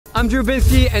I'm Drew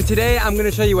Binsky, and today I'm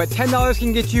gonna show you what $10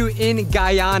 can get you in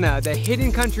Guyana, the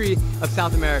hidden country of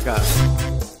South America.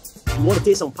 You wanna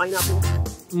taste some pineapple?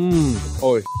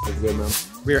 Oh, it's good, man.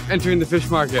 We are entering the fish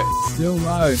market. Still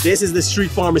live. This is the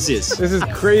street pharmacist. This is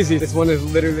crazy. This one is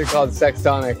literally called Sex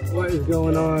Tonic. What is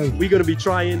going on? We're gonna be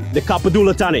trying the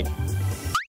Capadula tonic.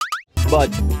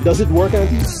 But does it work,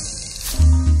 Auntie?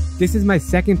 This is my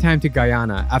second time to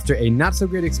Guyana after a not so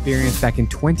great experience back in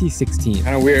 2016.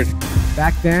 Kind of weird.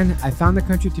 Back then, I found the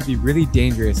country to be really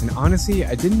dangerous, and honestly,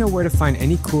 I didn't know where to find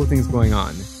any cool things going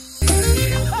on.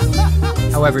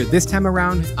 However, this time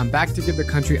around, I'm back to give the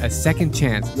country a second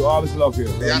chance. You always love here.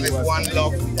 And it's one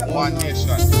love, one nation.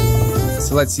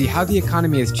 So let's see how the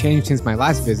economy has changed since my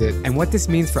last visit and what this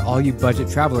means for all you budget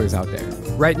travelers out there.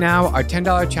 Right now, our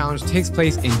 $10 challenge takes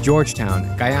place in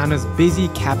Georgetown, Guyana's busy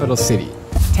capital city.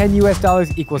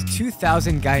 $10 equals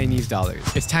 2,000 Guyanese dollars.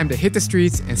 It's time to hit the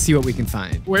streets and see what we can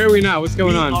find. Where are we now? What's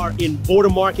going on? We are in Border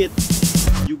Market.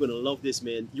 You're gonna love this,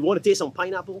 man. You wanna taste some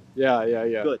pineapple? Yeah.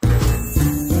 Good.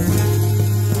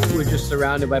 We're just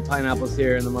surrounded by pineapples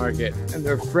here in the market. And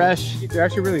they're fresh. They're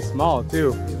actually really small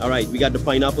too. All right, we got the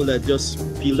pineapple that just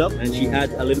peeled up, and she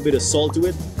had a little bit of salt to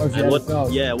it. Oh, she and had what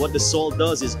salt. what the salt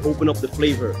does is open up the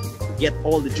flavor, get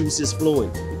all the juices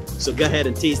flowing. So go ahead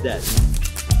and taste that.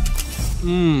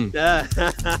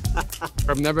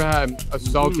 I've never had a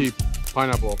salty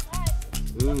pineapple.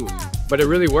 But it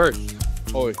really works.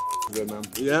 Holy good, man.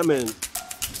 Yeah, man.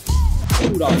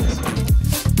 $2.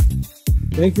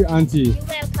 Thank you, Auntie.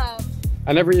 Welcome.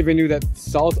 I never even knew that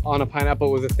salt on a pineapple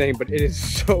was a thing, but it is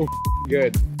so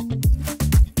good.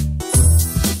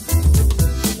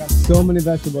 Got so many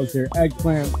vegetables here.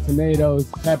 Eggplant, tomatoes,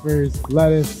 peppers,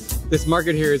 lettuce. This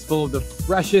market here is full of the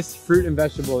freshest fruit and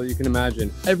vegetable you can imagine.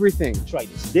 Everything. Try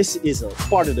this. This is a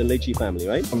part of the lychee family,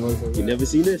 right? You never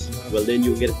seen this? Well, then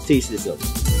you'll get to taste this up.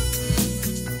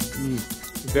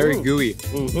 Very gooey.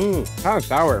 Kind of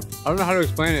sour. I don't know how to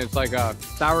explain it. It's like a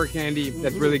sour candy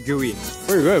that's really gooey.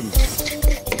 Very good.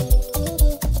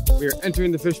 We are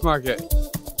entering the fish market.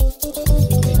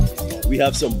 We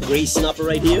have some gray snapper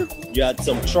right here. You had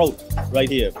some trout right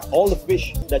here. All the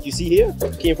fish that you see here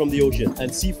came from the ocean.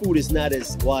 And seafood is not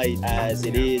as wide as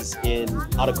it is in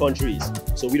other countries.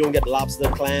 So we don't get lobster,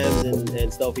 clams,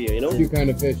 and stuff here, you know? What kind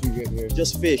of fish you get here?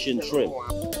 Just fish and shrimp.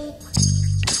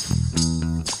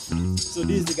 So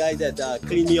these are the guys that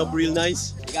clean me up real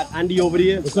nice. We got Andy over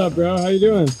there. What's up, bro? How you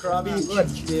doing? Krabby.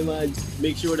 They man,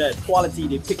 make sure that quality,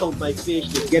 they pick out my fish,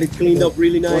 they get it cleaned up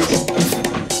really nice.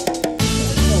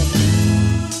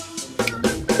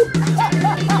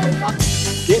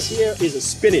 This here is a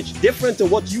spinach, different to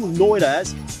what you know it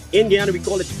as. In Guyana, we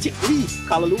call it tikli,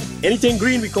 kalaloo. Anything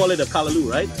green, we call it a kalaloo,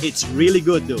 right? It's really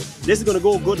good though. This is gonna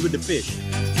go good with the fish.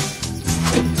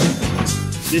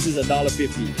 This is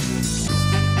 $1.50.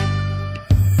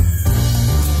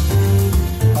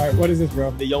 All right, what is this,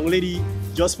 bro? The young lady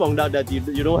just found out that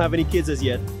you don't have any kids as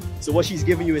yet. So what she's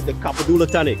giving you is the Capadula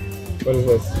tonic. What is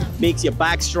this? Makes your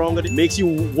back stronger, makes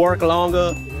you work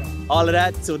longer, all of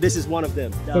that. So this is one of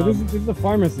them. So this is a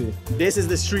pharmacy. This is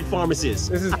the street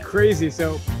pharmacist. This is crazy.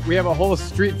 So we have a whole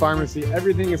street pharmacy.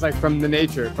 Everything is like from the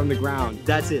nature, from the ground.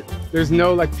 That's it. There's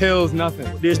no like pills, nothing.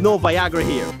 There's no Viagra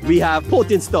here. We have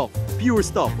potent stuff, pure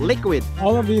stuff, liquid,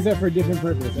 All of these are for different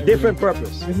purpose. different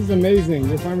purpose. This is amazing.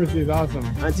 This pharmacy is awesome.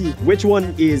 Auntie, which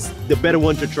one is the better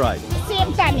one to try?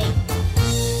 Same tonic.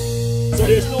 So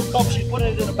there's no cup, she put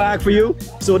it in the bag for you.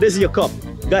 So this is your cup.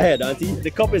 Go ahead, Auntie.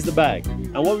 The cup is the bag.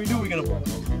 And what we do, we're gonna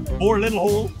bore a little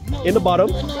hole in the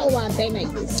bottom. I want them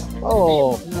like this.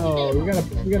 Oh, No, we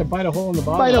gotta bite a hole in the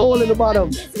bottom. bite a hole in the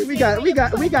bottom. We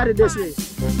got it this way.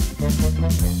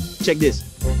 Check this.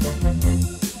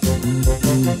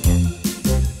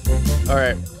 All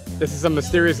right, this is some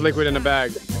mysterious liquid in a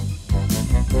bag.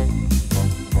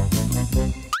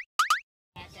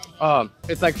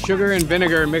 It's like sugar and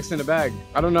vinegar mixed in a bag.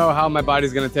 I don't know how my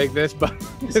body's gonna take this, but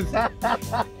it's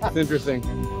interesting.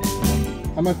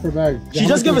 How much per bag? She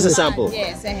just give us a sample.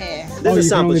 Yes, I have. There's a you can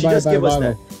sample. only She buy it just by give us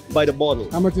bottle. that by the bottle.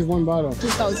 How much is one bottle?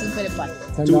 2,000 for the bottle.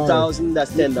 $10. 2,000.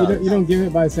 That's $10. You don't give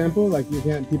it by sample? Like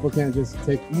people can't just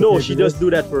take. No, she does do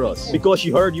that for us because she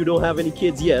heard you don't have any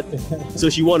kids yet, so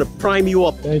she want to prime you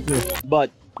up. Thank you. But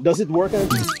does it work,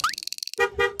 Auntie?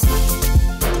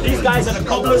 These guys are the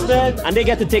couplers, man, and they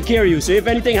get to take care of you. So if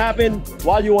anything happened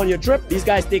while you're on your trip, these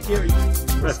guys take care of you.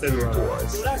 That's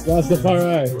the far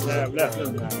right.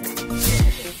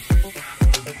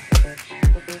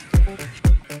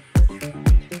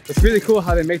 It's really cool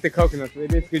how they make the coconuts. They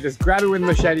basically just grab it with a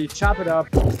machete, chop it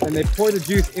up, and they pour the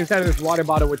juice inside of this water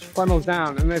bottle, which funnels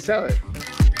down, and they sell it.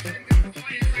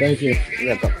 Thank you.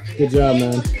 Good job,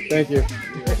 man. Thank you.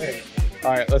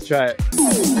 All right, let's try it.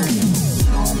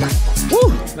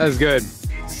 Woo, that's good.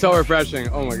 So refreshing.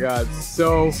 Oh my God,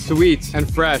 so sweet and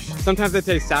fresh. Sometimes they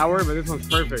taste sour, but this one's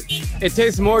perfect. It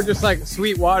tastes more just like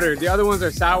sweet water. The other ones are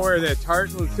sour, they're tart.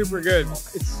 This one's super good.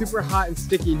 It's super hot and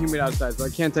sticky and humid outside, so I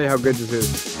can't tell you how good this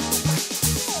is.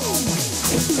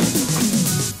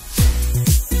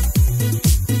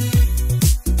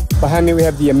 Behind me we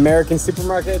have the American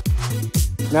supermarket.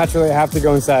 Naturally, I have to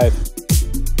go inside.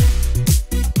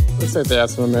 Looks like they have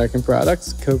some American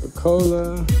products.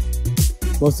 Coca-Cola.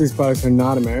 Most of these products are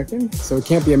not American, so it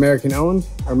can't be American owned,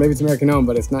 or maybe it's American owned,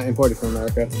 but it's not imported from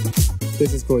America.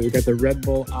 This is cool. You got the Red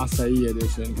Bull Acai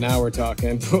edition. Now we're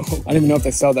talking. I don't even know if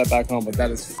they sell that back home, but that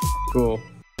is cool.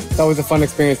 It's always a fun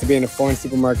experience to be in a foreign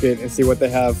supermarket and see what they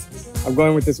have. I'm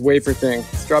going with this wafer thing.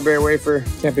 Strawberry wafer,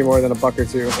 can't be more than $1 or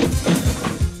 $2.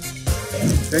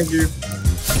 Thank you.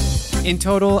 In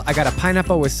total, I got a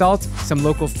pineapple with salt, some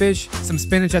local fish, some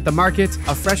spinach at the market,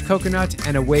 a fresh coconut,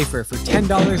 and a wafer for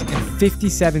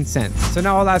 $10.57. So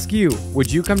now I'll ask you,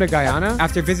 would you come to Guyana?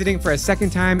 After visiting for a second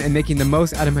time and making the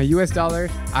most out of my US dollar,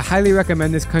 I highly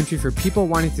recommend this country for people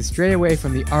wanting to stray away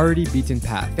from the already beaten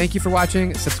path. Thank you for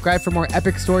watching. Subscribe for more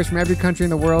epic stories from every country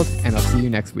in the world, and I'll see you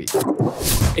next week.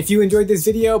 If you enjoyed this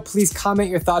video, please comment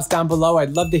your thoughts down below.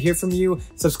 I'd love to hear from you.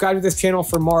 Subscribe to this channel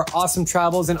for more awesome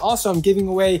travels. And also, I'm giving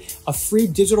away a free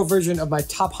digital version of my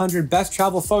top 100 best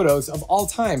travel photos of all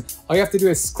time. All you have to do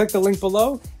is click the link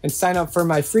below and sign up for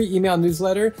my free email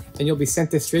newsletter, and you'll be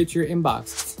sent this straight to your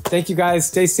inbox. Thank you guys.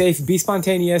 Stay safe, be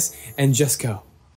spontaneous, and just go.